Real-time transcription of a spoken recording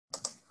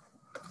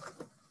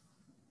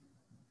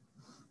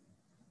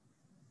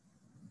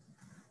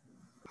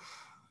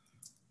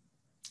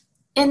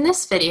In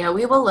this video,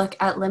 we will look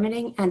at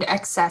limiting and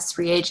excess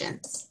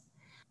reagents.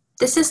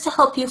 This is to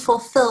help you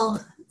fulfill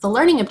the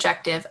learning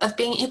objective of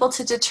being able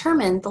to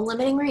determine the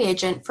limiting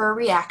reagent for a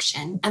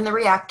reaction and the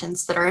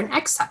reactants that are in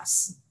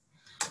excess.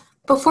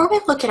 Before we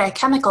look at a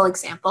chemical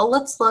example,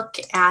 let's look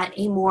at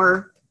a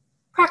more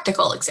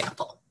practical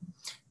example,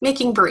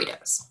 making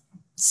burritos.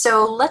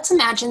 So let's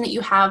imagine that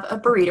you have a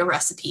burrito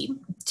recipe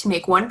to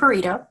make one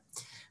burrito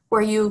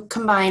where you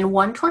combine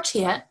 1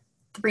 tortilla,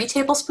 3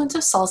 tablespoons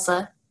of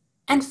salsa,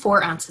 and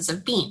 4 ounces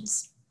of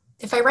beans.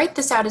 If I write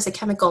this out as a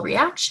chemical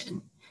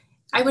reaction,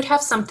 I would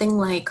have something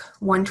like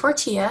 1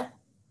 tortilla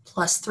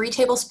plus 3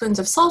 tablespoons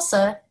of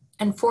salsa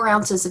and 4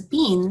 ounces of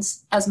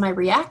beans as my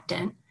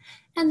reactant,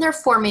 and they're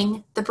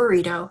forming the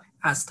burrito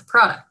as the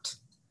product.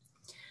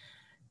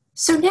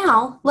 So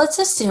now let's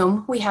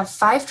assume we have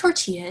 5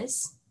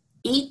 tortillas,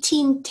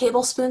 18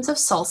 tablespoons of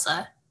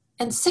salsa,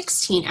 and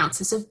 16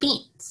 ounces of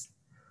beans.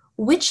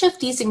 Which of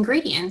these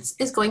ingredients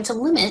is going to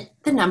limit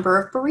the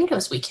number of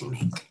burritos we can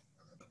make?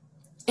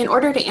 In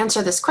order to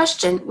answer this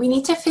question, we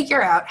need to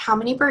figure out how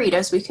many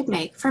burritos we could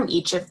make from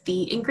each of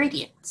the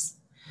ingredients.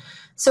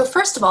 So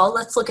first of all,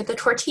 let's look at the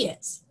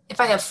tortillas.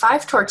 If I have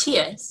 5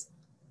 tortillas,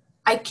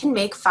 I can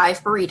make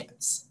 5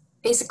 burritos.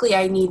 Basically,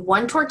 I need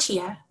 1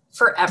 tortilla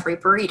for every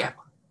burrito.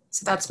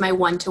 So that's my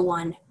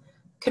 1-to-1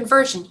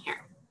 conversion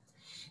here.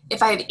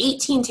 If I have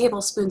 18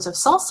 tablespoons of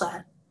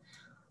salsa,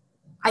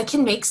 I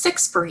can make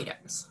 6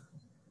 burritos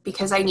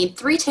because I need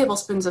 3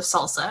 tablespoons of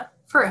salsa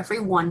for every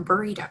 1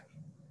 burrito.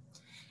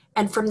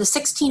 And from the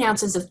 16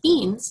 ounces of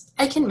beans,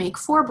 I can make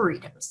 4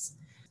 burritos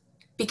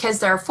because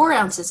there are 4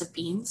 ounces of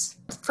beans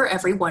for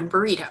every 1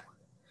 burrito.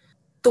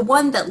 The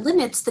one that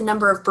limits the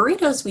number of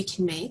burritos we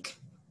can make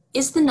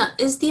is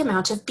the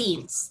amount of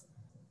beans.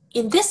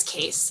 In this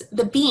case,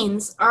 the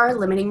beans are a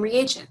limiting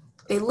reagent.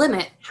 They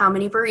limit how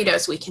many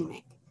burritos we can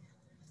make.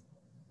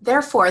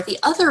 Therefore, the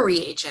other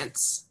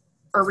reagents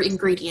or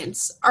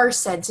ingredients are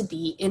said to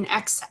be in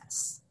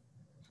excess.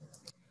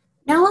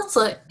 Now let's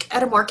look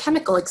at a more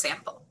chemical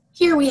example.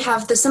 Here we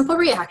have the simple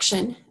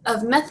reaction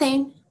of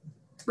methane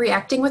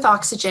reacting with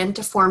oxygen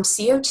to form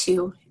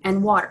CO2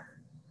 and water.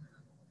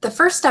 The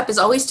first step is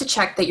always to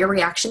check that your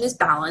reaction is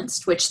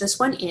balanced, which this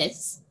one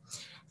is,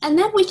 and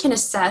then we can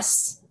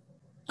assess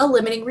a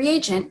limiting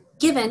reagent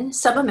given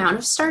some amount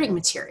of starting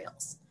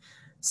materials.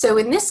 So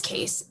in this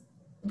case,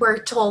 we're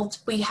told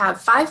we have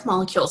 5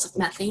 molecules of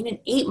methane and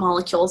 8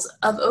 molecules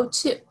of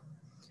O2.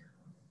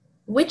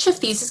 Which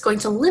of these is going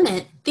to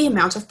limit the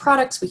amount of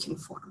products we can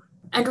form?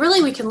 And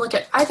really, we can look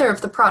at either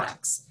of the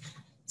products.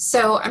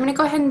 So I'm going to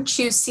go ahead and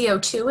choose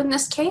CO2 in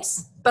this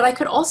case, but I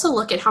could also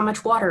look at how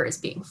much water is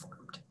being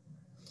formed.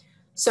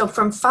 So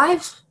from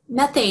 5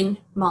 methane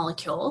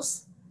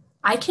molecules,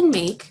 I can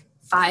make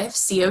 5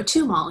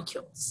 CO2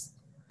 molecules.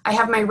 I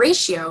have my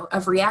ratio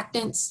of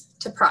reactants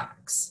to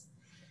products,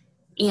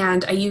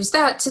 and I use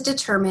that to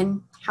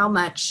determine how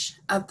much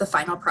of the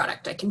final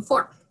product I can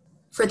form.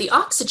 For the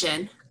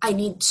oxygen, I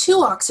need 2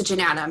 oxygen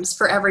atoms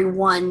for every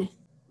 1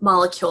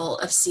 molecule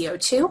of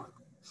CO2.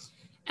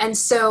 And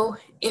so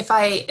if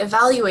I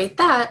evaluate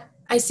that,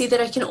 I see that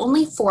I can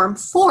only form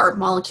 4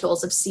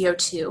 molecules of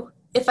CO2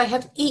 if I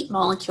have 8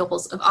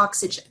 molecules of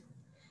oxygen.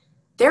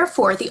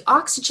 Therefore, the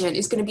oxygen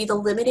is going to be the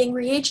limiting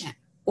reagent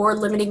or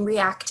limiting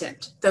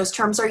reactant. Those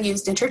terms are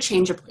used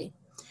interchangeably.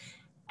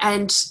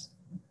 And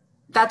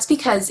that's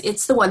because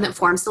it's the one that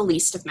forms the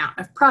least amount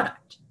of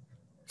product.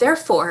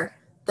 Therefore,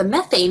 the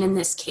methane in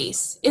this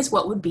case is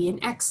what would be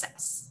in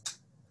excess.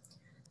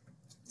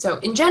 So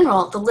in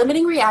general, the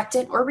limiting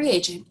reactant or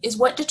reagent is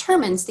what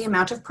determines the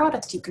amount of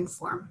product you can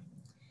form.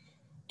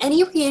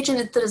 Any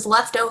reagent that is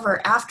left over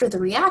after the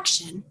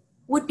reaction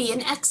would be an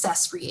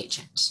excess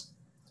reagent.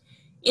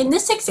 In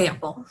this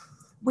example,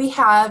 we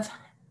have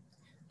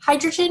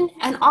hydrogen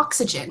and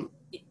oxygen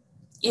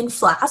in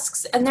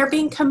flasks, and they're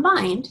being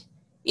combined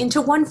into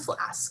 1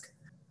 flask.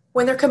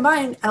 When they're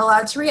combined and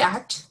allowed to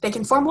react, they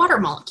can form water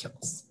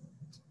molecules.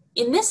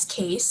 In this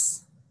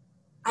case,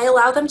 I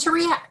allow them to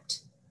react.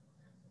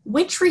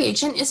 Which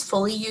reagent is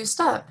fully used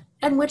up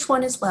and which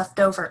one is left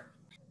over?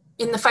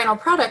 In the final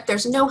product,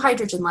 there's no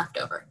hydrogen left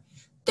over.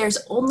 There's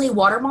only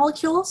water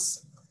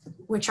molecules,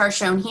 which are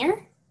shown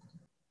here,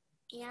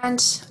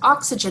 and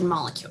oxygen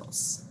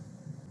molecules,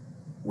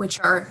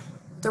 which are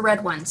the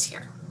red ones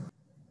here.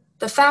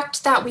 The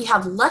fact that we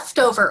have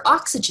leftover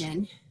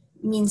oxygen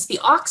means the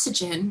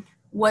oxygen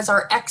was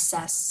our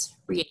excess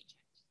reagent.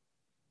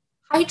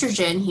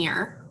 Hydrogen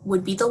here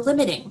would be the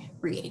limiting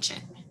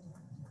reagent.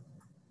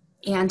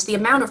 And the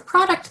amount of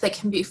product that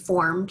can be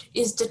formed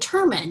is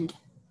determined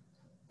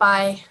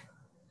by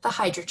the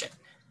hydrogen.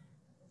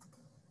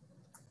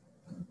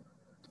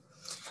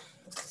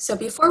 So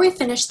before we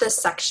finish this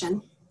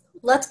section,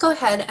 let's go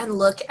ahead and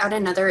look at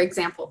another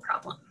example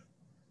problem.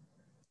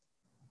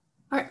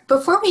 All right,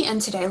 before we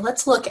end today,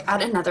 let's look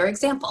at another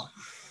example.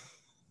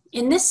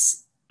 In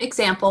this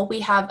example, we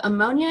have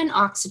ammonia and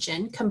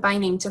oxygen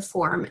combining to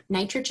form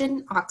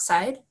nitrogen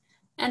oxide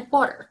and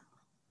water.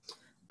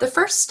 The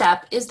first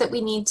step is that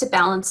we need to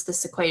balance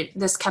this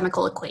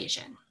chemical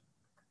equation.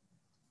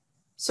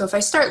 So if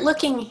I start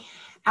looking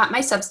at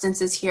my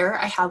substances here,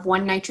 I have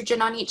 1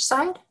 nitrogen on each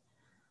side,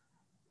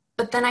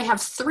 but then I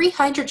have 3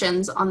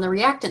 hydrogens on the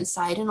reactant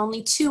side and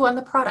only 2 on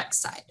the product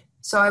side.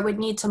 So I would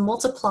need to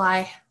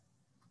multiply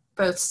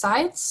both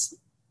sides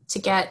to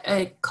get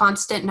a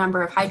constant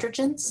number of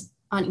hydrogens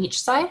on each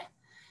side.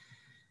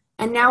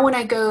 And now when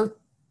I go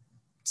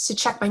to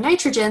check my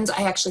nitrogens,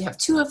 I actually have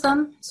 2 of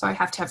them, so I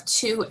have to have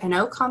 2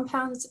 NO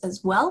compounds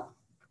as well.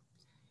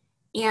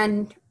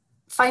 And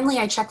finally,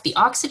 I check the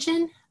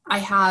oxygen. I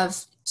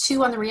have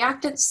 2 on the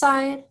reactant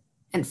side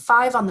and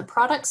 5 on the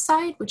product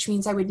side, which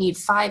means I would need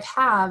 5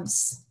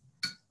 halves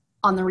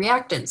on the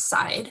reactant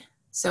side.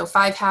 So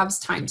 5 halves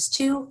times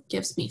 2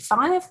 gives me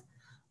 5,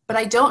 but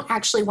I don't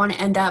actually want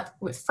to end up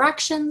with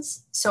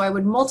fractions, so I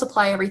would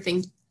multiply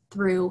everything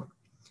through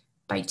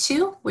by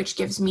 2, which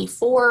gives me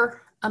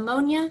 4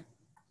 ammonia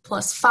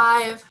plus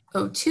 5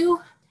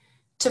 O2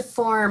 to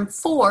form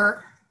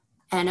 4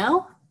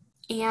 NO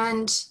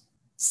and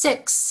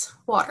 6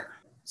 water.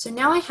 So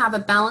now I have a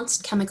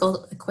balanced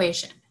chemical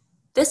equation.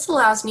 This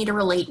allows me to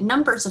relate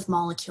numbers of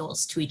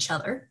molecules to each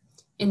other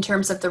in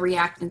terms of the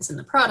reactants and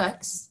the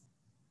products,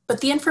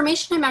 but the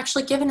information I'm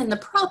actually given in the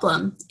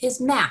problem is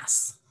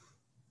mass.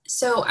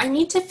 So I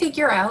need to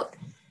figure out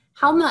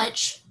how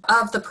much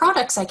of the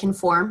products I can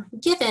form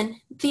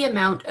given the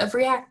amount of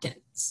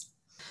reactants.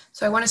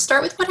 So I want to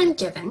start with what I'm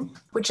given,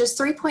 which is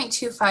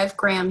 3.25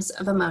 grams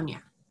of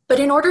ammonia. But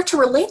in order to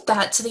relate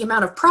that to the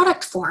amount of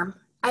product form,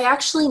 I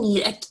actually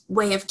need a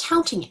way of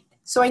counting it.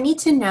 So I need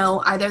to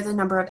know either the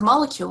number of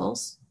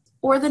molecules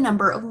or the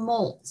number of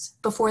moles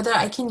before that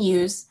I can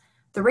use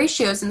the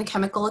ratios in the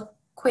chemical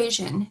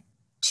equation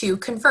to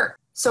convert.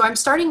 So I'm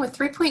starting with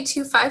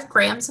 3.25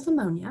 grams of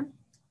ammonia,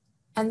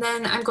 and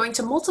then I'm going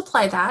to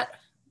multiply that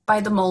by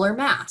the molar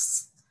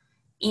mass.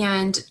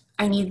 And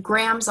I need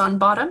grams on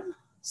bottom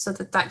so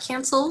that that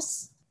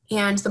cancels.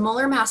 And the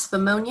molar mass of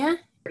ammonia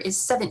is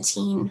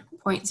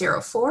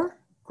 17.04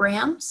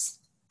 grams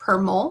per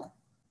mole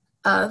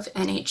of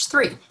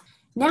NH3.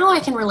 Now I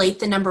can relate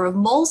the number of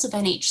moles of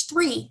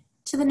NH3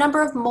 to the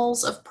number of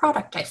moles of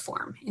product I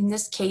form, in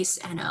this case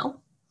NO.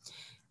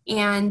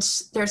 And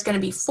there's going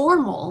to be 4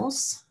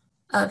 moles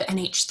of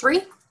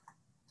NH3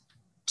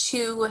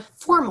 to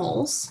 4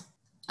 moles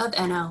of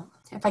NO.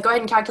 If I go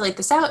ahead and calculate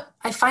this out,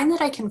 I find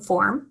that I can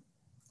form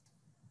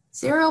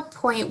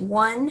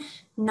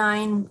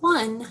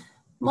 0.191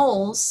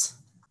 moles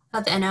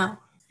of NO.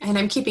 And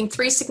I'm keeping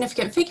 3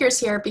 significant figures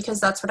here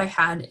because that's what I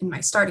had in my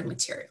starting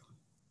material.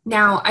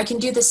 Now I can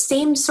do the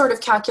same sort of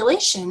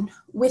calculation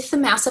with the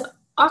mass of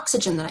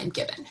oxygen that I'm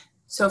given.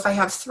 So if I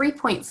have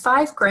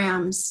 3.5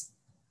 grams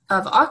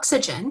of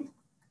oxygen,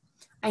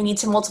 I need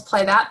to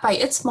multiply that by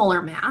its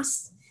molar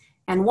mass,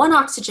 and 1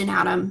 oxygen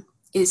atom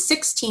is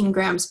 16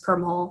 grams per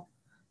mole,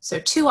 so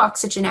 2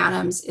 oxygen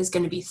atoms is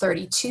going to be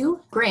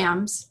 32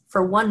 grams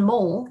for 1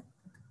 mole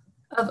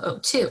of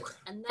O2.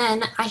 And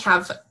then I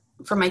have,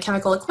 for my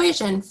chemical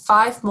equation,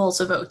 5 moles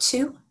of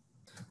O2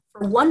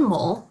 for 1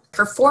 mole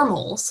for 4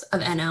 moles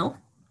of NO,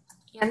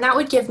 and that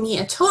would give me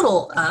a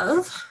total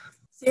of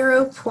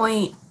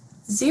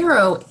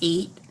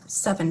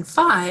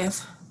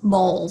 0.0875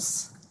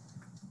 moles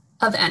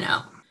of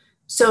NO.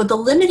 So the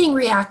limiting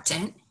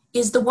reactant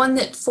is the one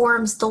that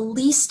forms the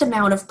least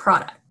amount of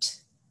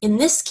product. In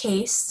this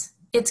case,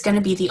 it's going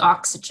to be the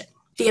oxygen.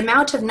 The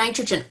amount of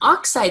nitrogen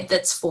oxide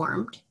that's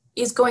formed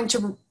is going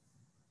to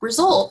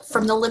result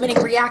from the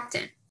limiting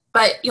reactant,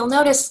 but you'll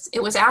notice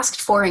it was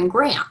asked for in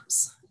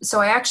grams. So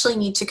I actually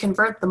need to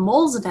convert the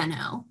moles of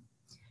NO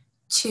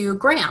to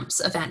grams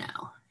of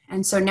NO.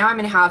 And so now I'm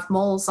going to have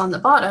moles on the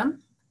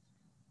bottom,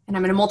 and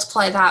I'm going to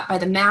multiply that by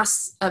the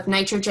mass of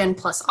nitrogen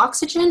plus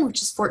oxygen,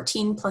 which is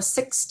 14 plus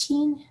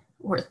 16,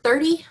 or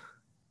 30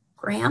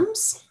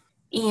 grams.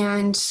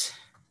 And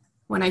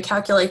when I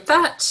calculate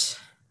that,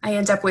 I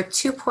end up with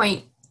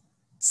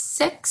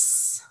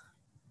 2.6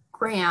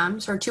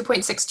 grams, or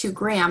 2.62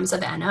 grams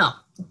of NO.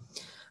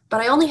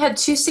 But I only had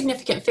 2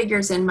 significant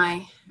figures in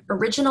my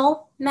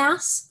original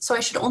mass, so I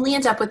should only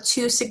end up with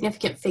 2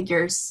 significant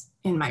figures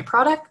in my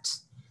product.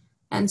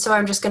 And so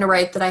I'm just going to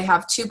write that I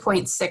have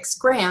 2.6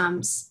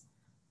 grams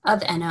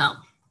of NO.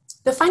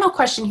 The final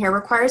question here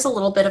requires a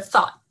little bit of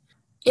thought.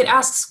 It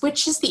asks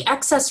which is the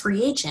excess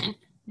reagent.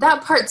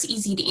 That part's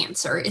easy to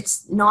answer.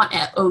 It's not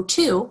at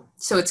O2,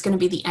 so it's going to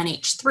be the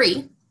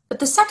NH3. But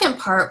the second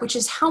part, which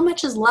is how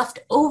much is left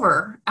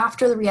over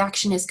after the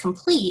reaction is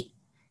complete,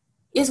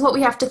 is what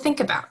we have to think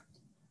about.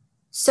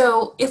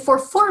 So if we're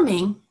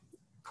forming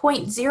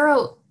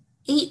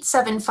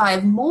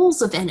 0.0875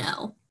 moles of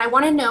NO, I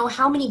want to know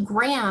how many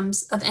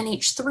grams of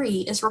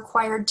NH3 is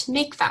required to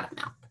make that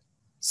amount.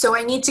 So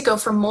I need to go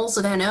from moles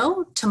of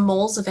NO to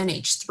moles of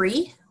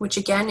NH3, which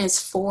again is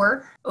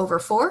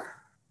 4/4.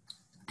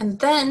 And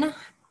then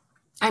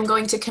I'm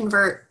going to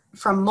convert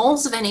from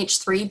moles of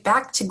NH3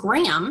 back to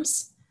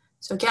grams.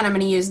 So again, I'm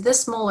going to use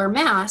this molar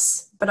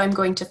mass, but I'm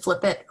going to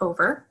flip it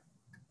over.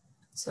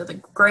 So the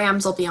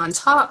grams will be on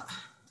top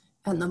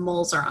and the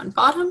moles are on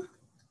bottom.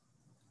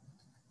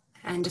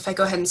 And if I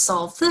go ahead and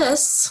solve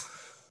this,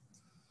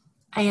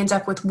 I end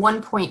up with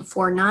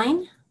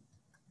 1.49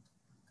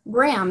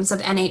 grams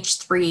of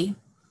NH3.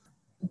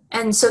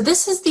 And so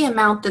this is the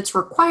amount that's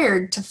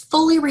required to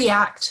fully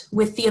react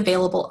with the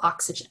available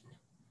oxygen.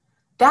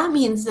 That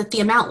means that the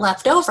amount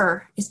left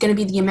over is going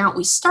to be the amount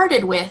we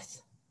started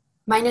with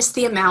minus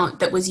the amount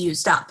that was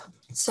used up.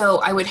 So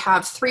I would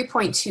have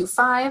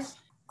 3.25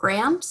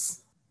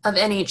 grams of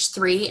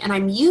NH3, and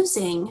I'm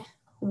using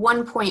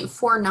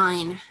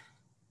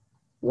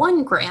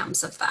 1.491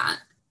 grams of that,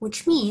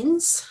 which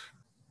means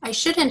I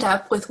should end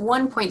up with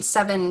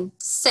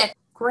 1.76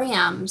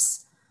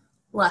 grams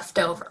left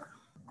over.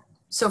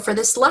 So for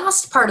this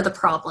last part of the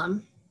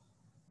problem,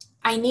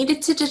 I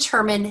needed to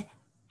determine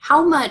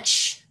how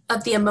much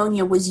of the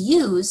ammonia was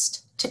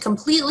used to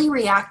completely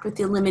react with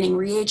the limiting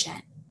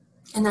reagent.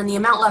 And then the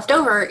amount left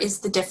over is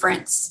the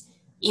difference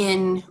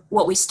in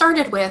what we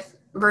started with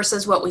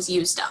versus what was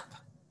used up.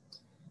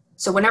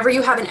 So whenever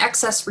you have an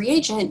excess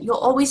reagent, you'll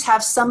always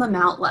have some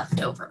amount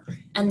left over.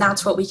 And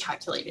that's what we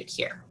calculated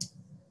here.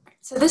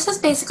 So this is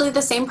basically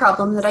the same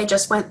problem that I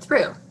just went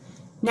through.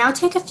 Now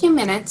take a few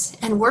minutes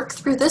and work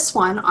through this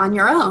one on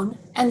your own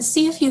and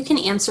see if you can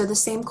answer the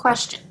same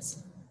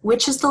questions.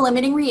 Which is the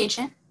limiting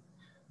reagent?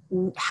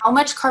 How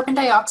much carbon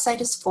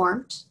dioxide is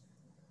formed?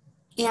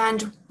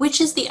 And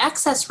which is the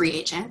excess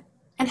reagent?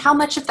 And how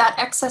much of that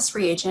excess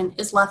reagent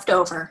is left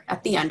over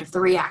at the end of the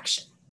reaction?